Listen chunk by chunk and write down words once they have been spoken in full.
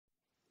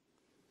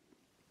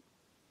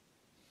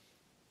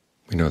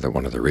know that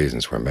one of the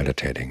reasons we're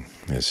meditating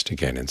is to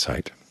gain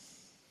insight.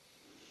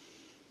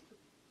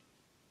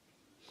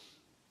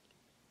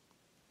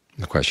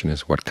 The question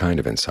is, what kind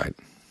of insight?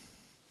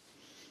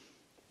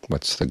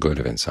 What's the good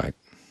of insight?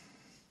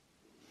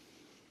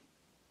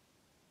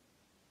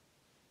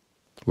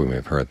 We may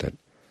have heard that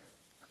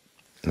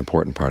an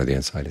important part of the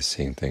insight is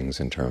seeing things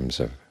in terms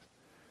of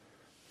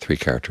three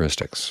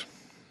characteristics: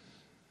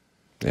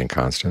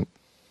 inconstant,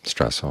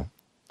 stressful,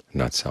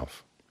 not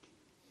self.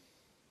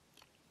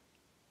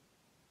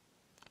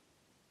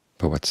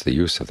 But what's the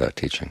use of that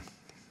teaching?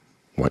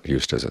 What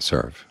use does it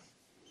serve?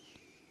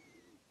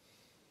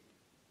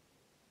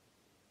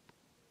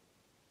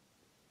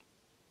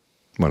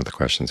 One of the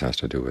questions has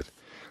to do with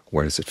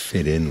where does it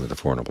fit in with the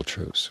Four Noble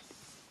Truths?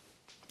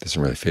 It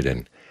doesn't really fit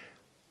in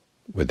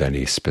with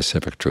any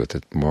specific truth.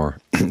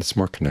 It's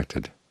more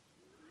connected.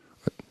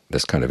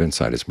 This kind of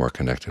insight is more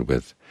connected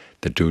with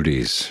the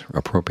duties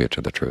appropriate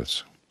to the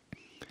truths.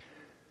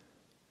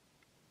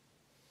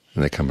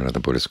 And they come into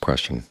the Buddhist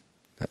question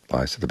that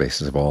lies at the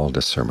basis of all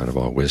discernment, of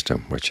all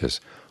wisdom, which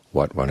is,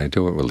 what, when I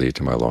do it, will lead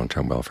to my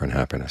long-term welfare and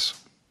happiness?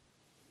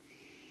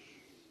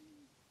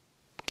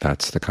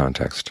 That's the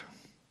context.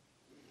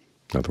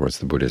 In other words,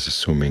 the Buddha is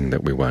assuming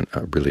that we want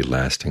a really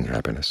lasting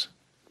happiness,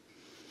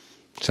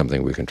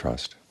 something we can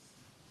trust.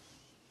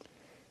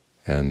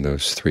 And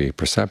those three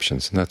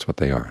perceptions, and that's what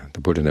they are.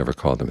 The Buddha never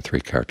called them three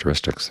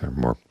characteristics.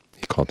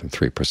 He called them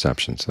three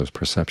perceptions. Those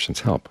perceptions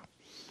help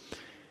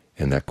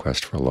in that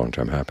quest for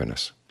long-term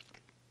happiness.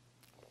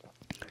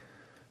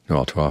 Now,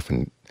 all too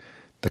often,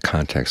 the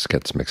context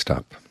gets mixed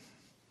up.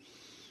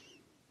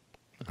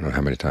 I don't know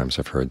how many times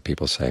I've heard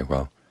people say,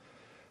 well,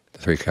 the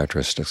three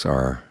characteristics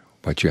are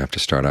what you have to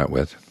start out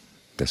with.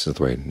 This is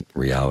the way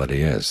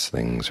reality is.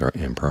 Things are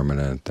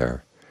impermanent,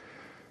 they're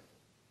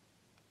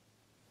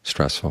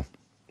stressful,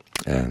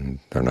 and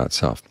they're not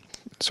self.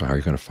 So how are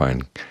you going to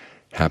find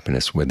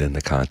happiness within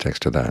the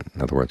context of that?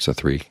 In other words, the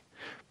three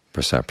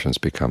perceptions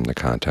become the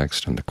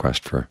context, and the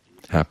quest for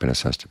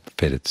happiness has to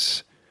fit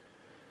itself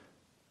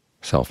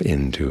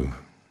into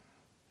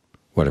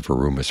whatever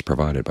room is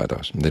provided by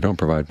those. And they don't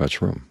provide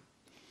much room.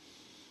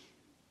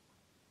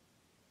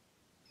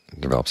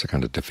 It develops a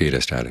kind of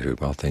defeatist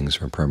attitude. Well,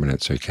 things are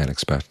impermanent, so you can't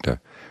expect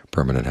a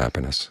permanent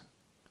happiness.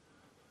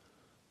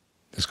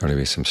 There's going to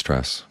be some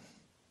stress,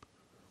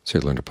 so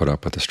you learn to put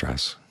up with the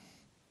stress.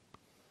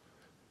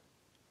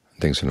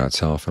 Things are not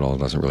self, and all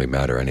doesn't really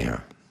matter anyhow.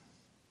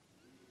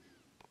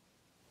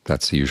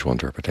 That's the usual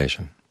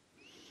interpretation.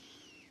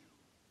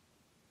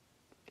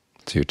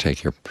 So you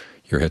take your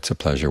hits of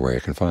pleasure where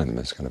you can find them.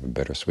 There's kind of a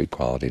bittersweet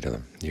quality to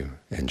them. You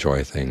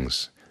enjoy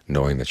things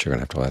knowing that you're going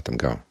to have to let them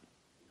go.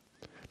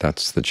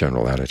 That's the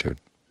general attitude.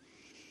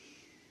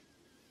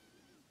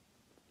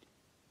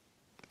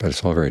 But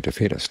it's all very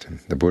defeatist.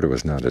 The Buddha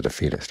was not a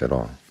defeatist at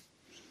all.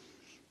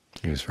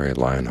 He was very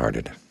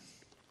lion-hearted.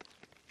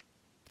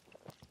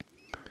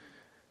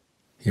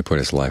 He put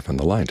his life on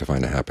the line to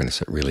find a happiness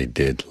that really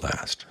did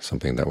last,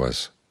 something that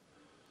was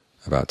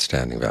of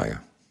outstanding value.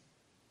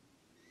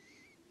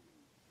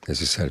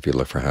 As he said, if you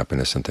look for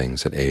happiness in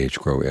things that age,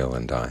 grow ill,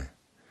 and die,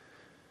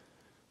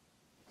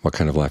 what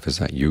kind of life is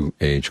that? You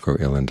age, grow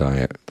ill, and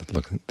die.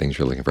 Things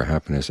you're looking for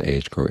happiness,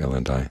 age, grow ill,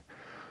 and die.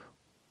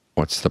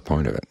 What's the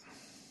point of it?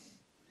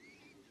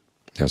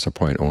 There's a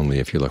point only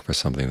if you look for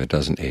something that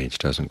doesn't age,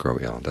 doesn't grow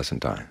ill, and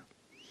doesn't die.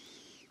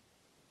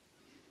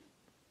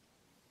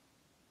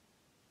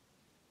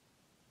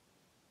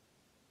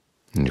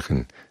 And you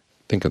can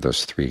think of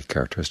those three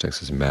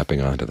characteristics as mapping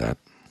onto that.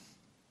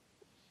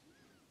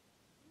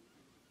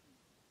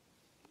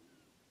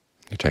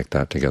 You take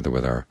that together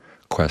with our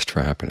quest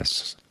for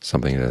happiness,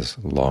 something that is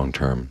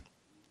long-term,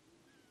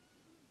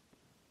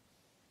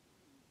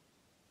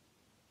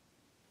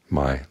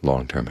 my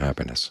long-term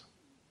happiness.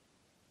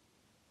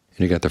 And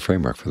you get the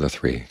framework for the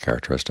three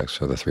characteristics,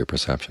 for the three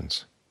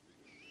perceptions.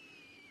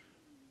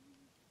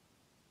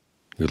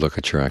 You look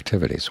at your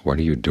activities. What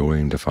are you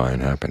doing to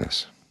find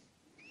happiness?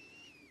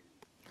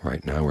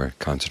 Right now we're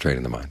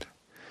concentrating the mind.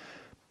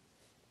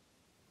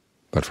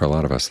 But for a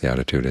lot of us the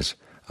attitude is,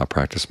 I'll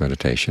practice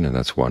meditation, and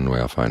that's one way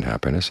I'll find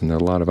happiness, and there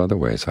are a lot of other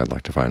ways I'd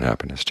like to find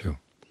happiness too.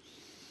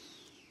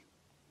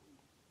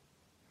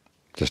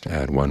 Just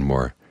add one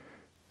more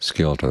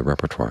skill to the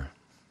repertoire,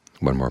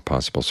 one more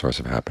possible source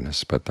of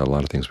happiness, but there are a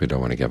lot of things we don't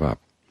want to give up.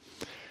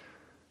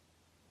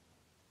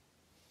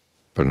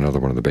 But another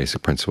one of the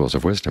basic principles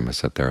of wisdom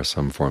is that there are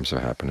some forms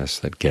of happiness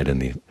that get in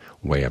the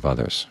way of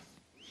others.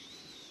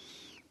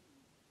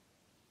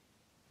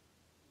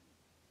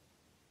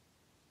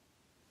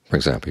 For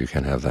example, you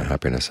can have the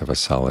happiness of a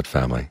solid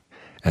family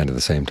and at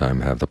the same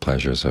time have the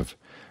pleasures of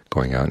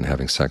going out and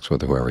having sex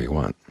with whoever you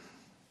want.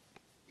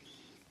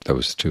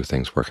 Those two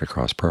things work at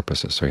cross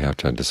purposes, so you have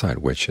to decide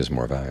which is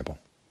more valuable.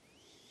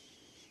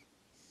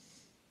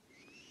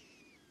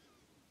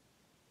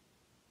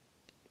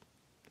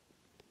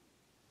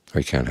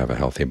 Or you can't have a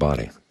healthy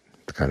body,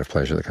 the kind of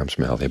pleasure that comes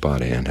from a healthy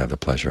body, and have the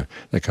pleasure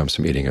that comes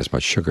from eating as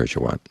much sugar as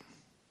you want.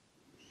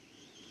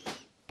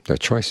 There are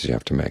choices you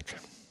have to make.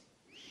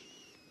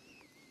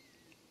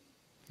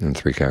 And And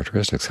three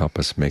characteristics help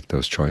us make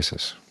those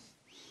choices.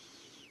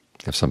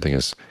 If something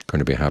is going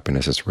to be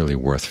happiness, it's really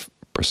worth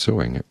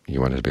pursuing.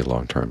 You want it to be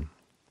long-term,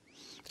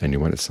 and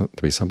you want it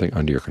to be something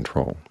under your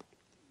control.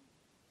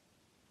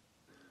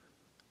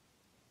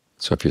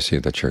 So if you see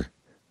that you're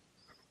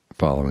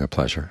following a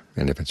pleasure,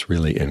 and if it's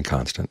really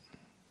inconstant,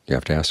 you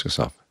have to ask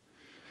yourself,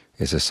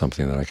 is this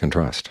something that I can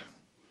trust?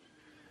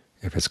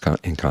 If it's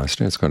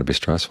inconstant, it's going to be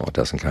stressful. It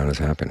doesn't count as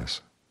happiness.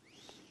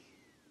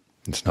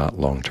 It's not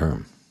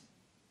long-term.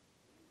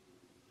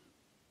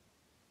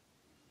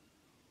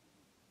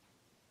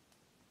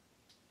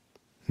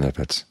 And if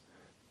it's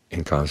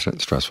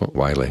inconstant, stressful,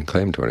 why lay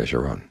claim to it as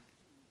your own?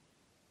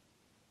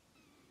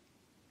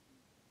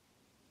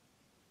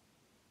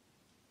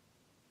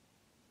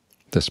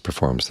 This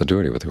performs the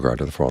duty with regard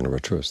to the Four Noble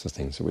Truths, the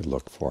things that we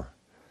look for,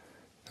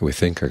 that we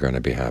think are going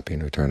to be happy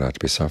and who turn out to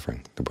be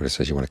suffering. The Buddha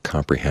says you want to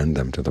comprehend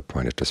them to the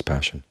point of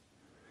dispassion.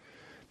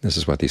 This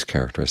is what these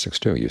characteristics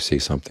do. You see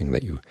something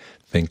that you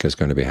think is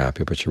going to be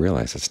happy, but you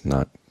realize it's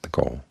not the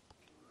goal.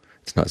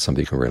 It's not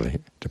something you can really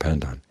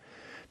depend on.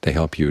 They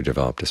help you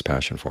develop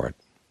dispassion for it.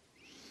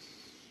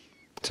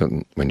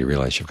 So when you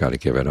realize you've got to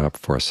give it up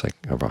for the sake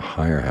of a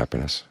higher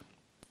happiness,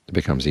 it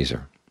becomes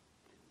easier.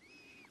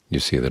 You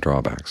see the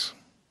drawbacks,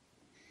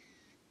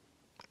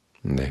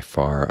 and they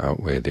far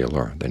outweigh the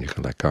allure. Then you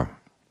can let go.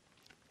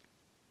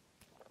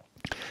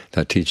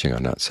 That teaching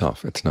on not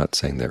self, it's not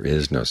saying there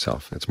is no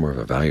self. It's more of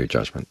a value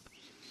judgment.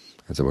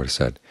 As the Buddha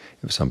said,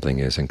 if something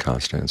is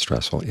inconstant and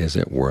stressful, is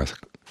it worth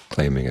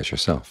claiming as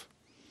yourself?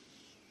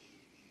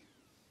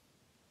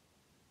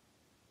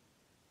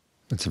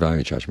 It's a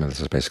value judgment. This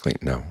is basically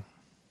no.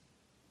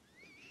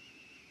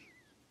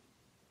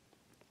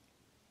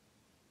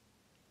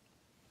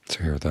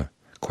 So here the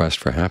quest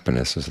for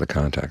happiness is the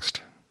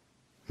context.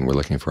 And we're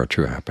looking for a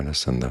true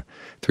happiness, and the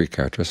three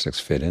characteristics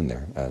fit in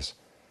there as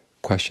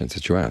questions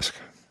that you ask,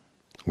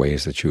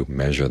 ways that you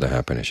measure the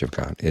happiness you've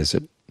got. Is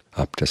it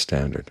up to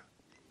standard?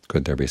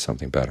 Could there be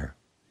something better?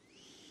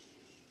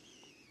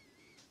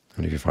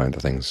 And if you find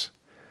that things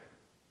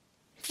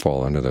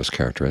fall under those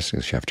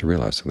characteristics, you have to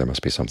realize that there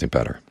must be something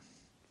better.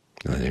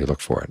 And then you look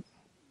for it.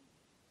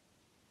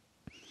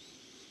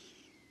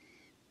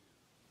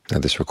 Now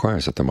this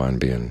requires that the mind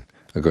be in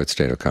a good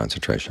state of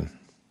concentration,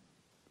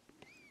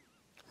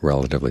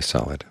 relatively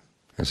solid.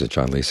 As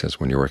John Lee says,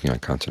 when you're working on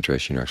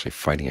concentration, you're actually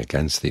fighting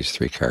against these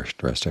three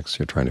characteristics.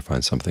 You're trying to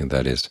find something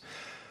that is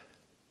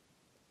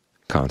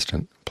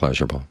constant,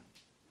 pleasurable,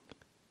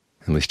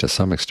 at least to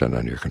some extent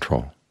under your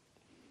control.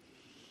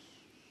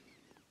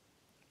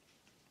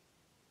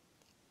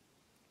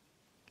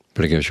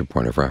 But it gives you a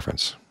point of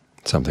reference,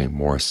 something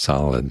more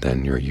solid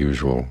than your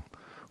usual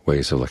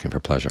ways of looking for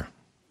pleasure.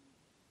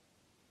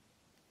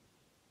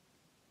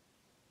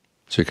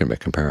 So you can make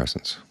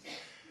comparisons.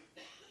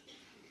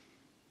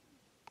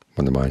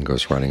 When the mind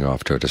goes running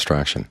off to a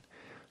distraction,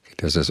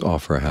 does this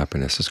offer a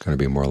happiness that's going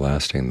to be more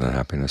lasting than the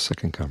happiness that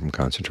can come from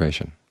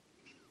concentration,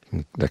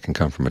 that can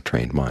come from a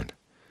trained mind?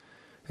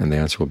 And the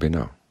answer will be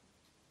no.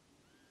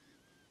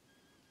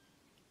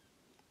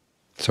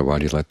 So why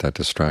do you let that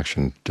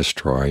distraction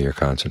destroy your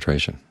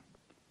concentration?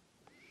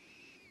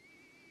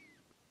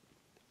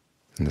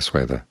 In this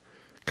way, the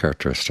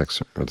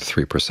characteristics, or the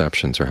three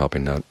perceptions, are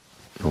helping not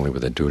only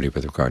with the duty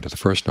with regard to the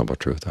First Noble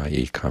Truth,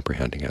 i.e.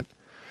 comprehending it,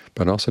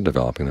 but also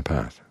developing the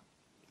path.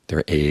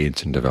 They're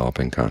aids in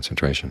developing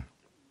concentration.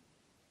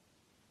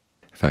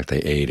 In fact, they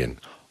aid in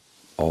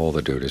all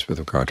the duties with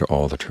regard to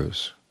all the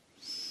truths.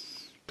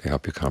 They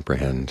help you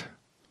comprehend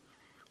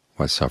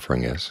what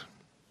suffering is,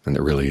 and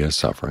it really is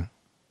suffering.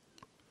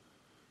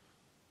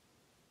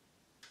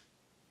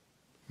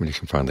 When you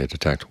can finally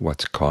detect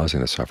what's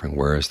causing the suffering,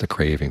 where is the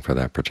craving for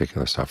that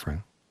particular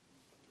suffering,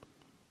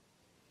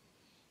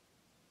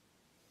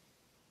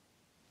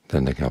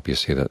 then they can help you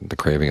see that the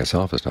craving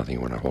itself is nothing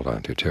you want to hold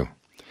on to, too.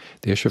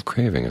 The issue of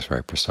craving is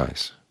very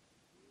precise.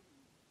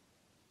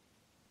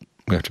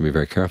 We have to be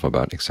very careful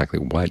about exactly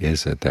what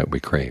is it that we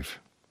crave.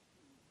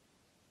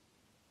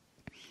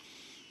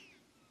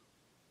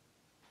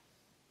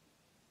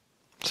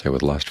 Say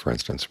with lust, for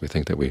instance, we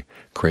think that we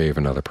crave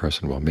another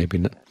person. Well, maybe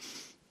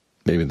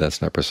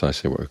that's not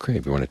precisely what we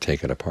crave. We want to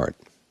take it apart.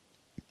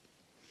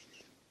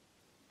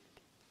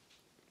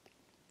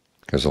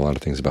 There's a lot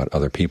of things about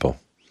other people,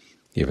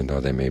 even though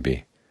they may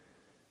be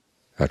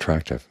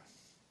attractive.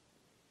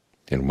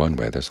 In one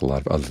way, there's a lot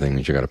of other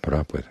things you've got to put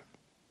up with.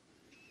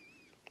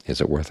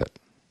 Is it worth it?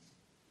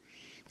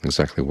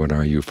 Exactly what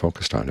are you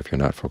focused on? If you're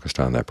not focused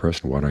on that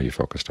person, what are you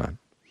focused on?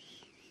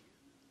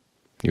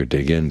 You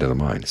dig into the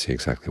mind to see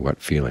exactly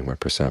what feeling, what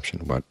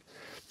perception, what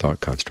thought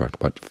construct,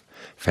 what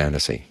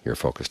fantasy you're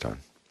focused on.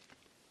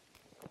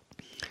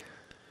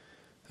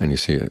 And you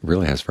see it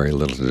really has very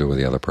little to do with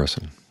the other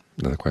person.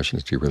 Now the question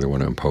is, do you really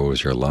want to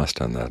impose your lust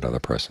on that other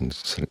person,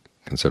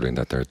 considering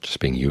that they're just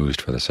being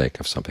used for the sake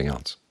of something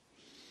else?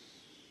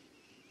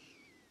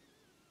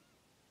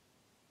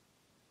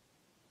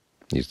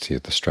 You see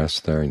the stress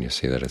there, and you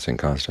see that it's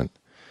inconstant.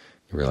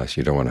 You realize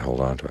you don't want to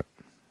hold on to it.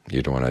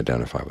 You don't want to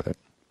identify with it.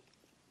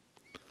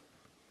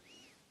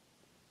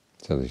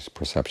 So these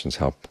perceptions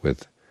help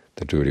with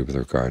the duty with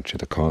regard to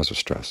the cause of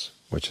stress,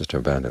 which is to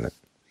abandon it.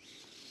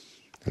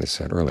 And as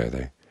I said earlier,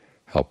 they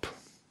help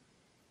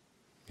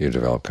you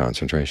develop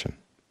concentration.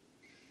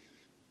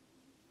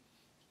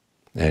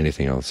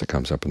 Anything else that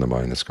comes up in the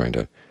mind that's going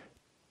to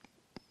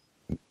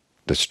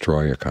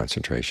destroy your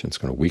concentration, it's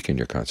going to weaken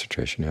your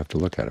concentration, you have to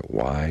look at it.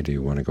 Why do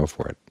you want to go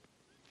for it?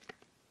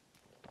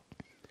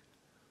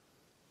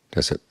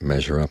 Does it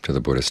measure up to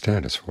the Buddha's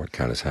standards for what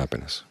counts as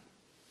happiness?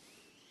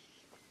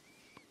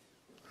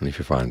 And if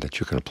you find that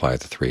you can apply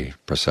the three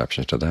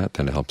perceptions to that,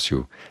 then it helps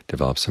you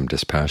develop some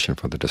dispassion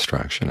for the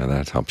distraction, and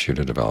that helps you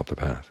to develop the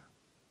path.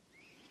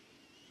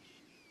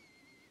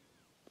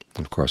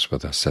 And of course,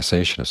 with a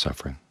cessation of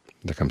suffering,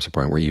 there comes a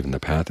point where even the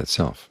path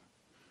itself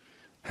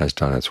has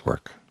done its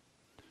work,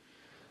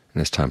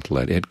 and it's time to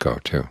let it go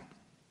too.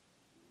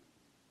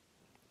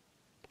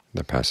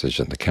 The passage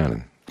in the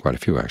canon, quite a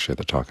few actually,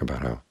 that talk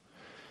about how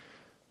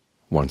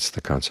once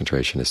the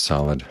concentration is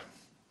solid,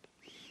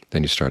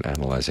 then you start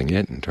analyzing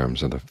it in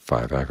terms of the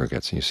five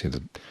aggregates, and you see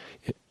that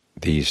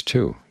these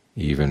too,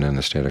 even in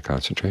the state of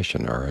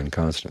concentration, are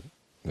inconstant.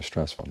 They're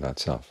stressful, not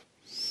self.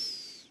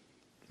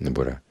 And the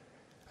Buddha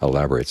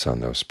elaborates on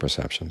those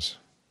perceptions.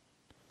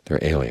 They're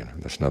alien.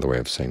 That's another way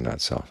of saying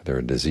not self. They're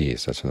a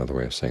disease. That's another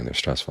way of saying they're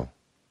stressful.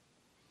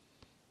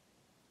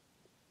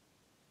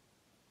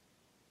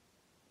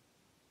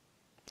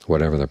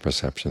 Whatever the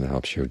perception that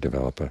helps you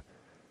develop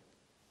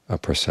a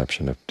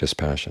perception of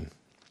dispassion.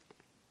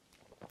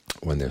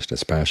 When there's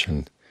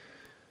dispassion,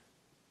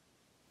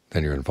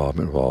 then your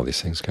involvement with all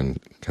these things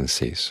can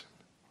cease,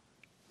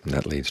 and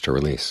that leads to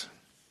release.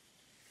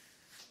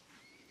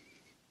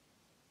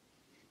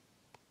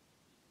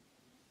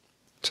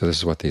 So this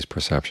is what these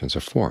perceptions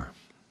are for.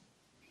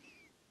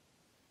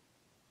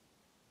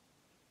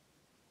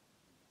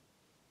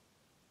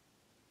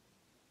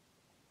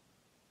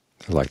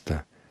 They're like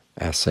the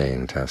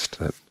assaying test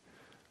that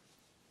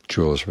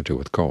jewelers would do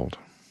with gold.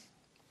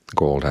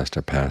 Gold has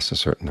to pass a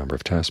certain number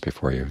of tests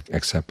before you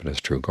accept it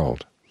as true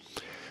gold.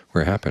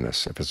 Where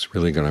happiness, if it's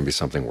really going to be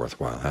something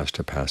worthwhile, has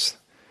to pass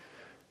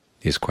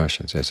these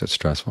questions. Is it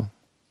stressful?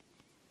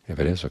 If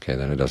it is, okay,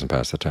 then it doesn't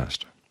pass the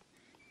test.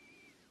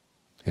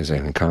 Is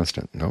it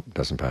inconstant? Nope,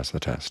 doesn't pass the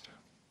test.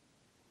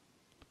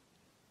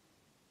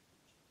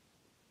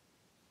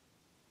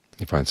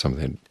 You find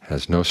something that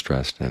has no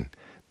stress and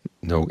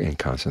no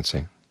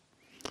inconstancy.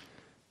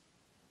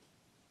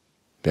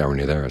 The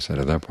irony there is that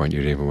at that point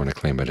you don't even want to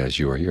claim it as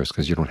you or yours,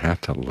 because you don't have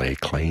to lay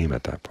claim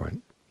at that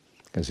point,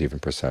 because even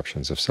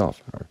perceptions of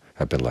self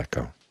have been let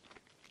go.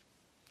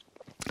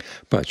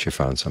 But you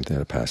found something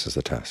that passes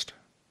the test.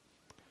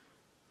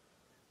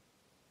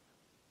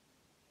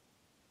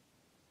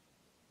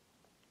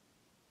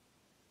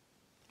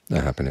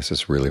 The happiness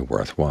is really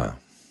worthwhile.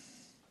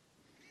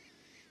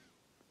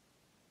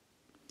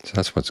 So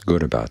that's what's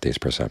good about these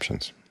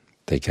perceptions.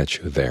 They get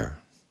you there.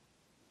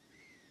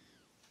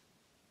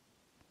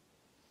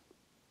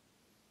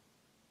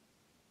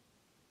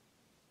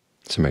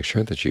 So make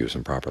sure that you use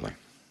them properly.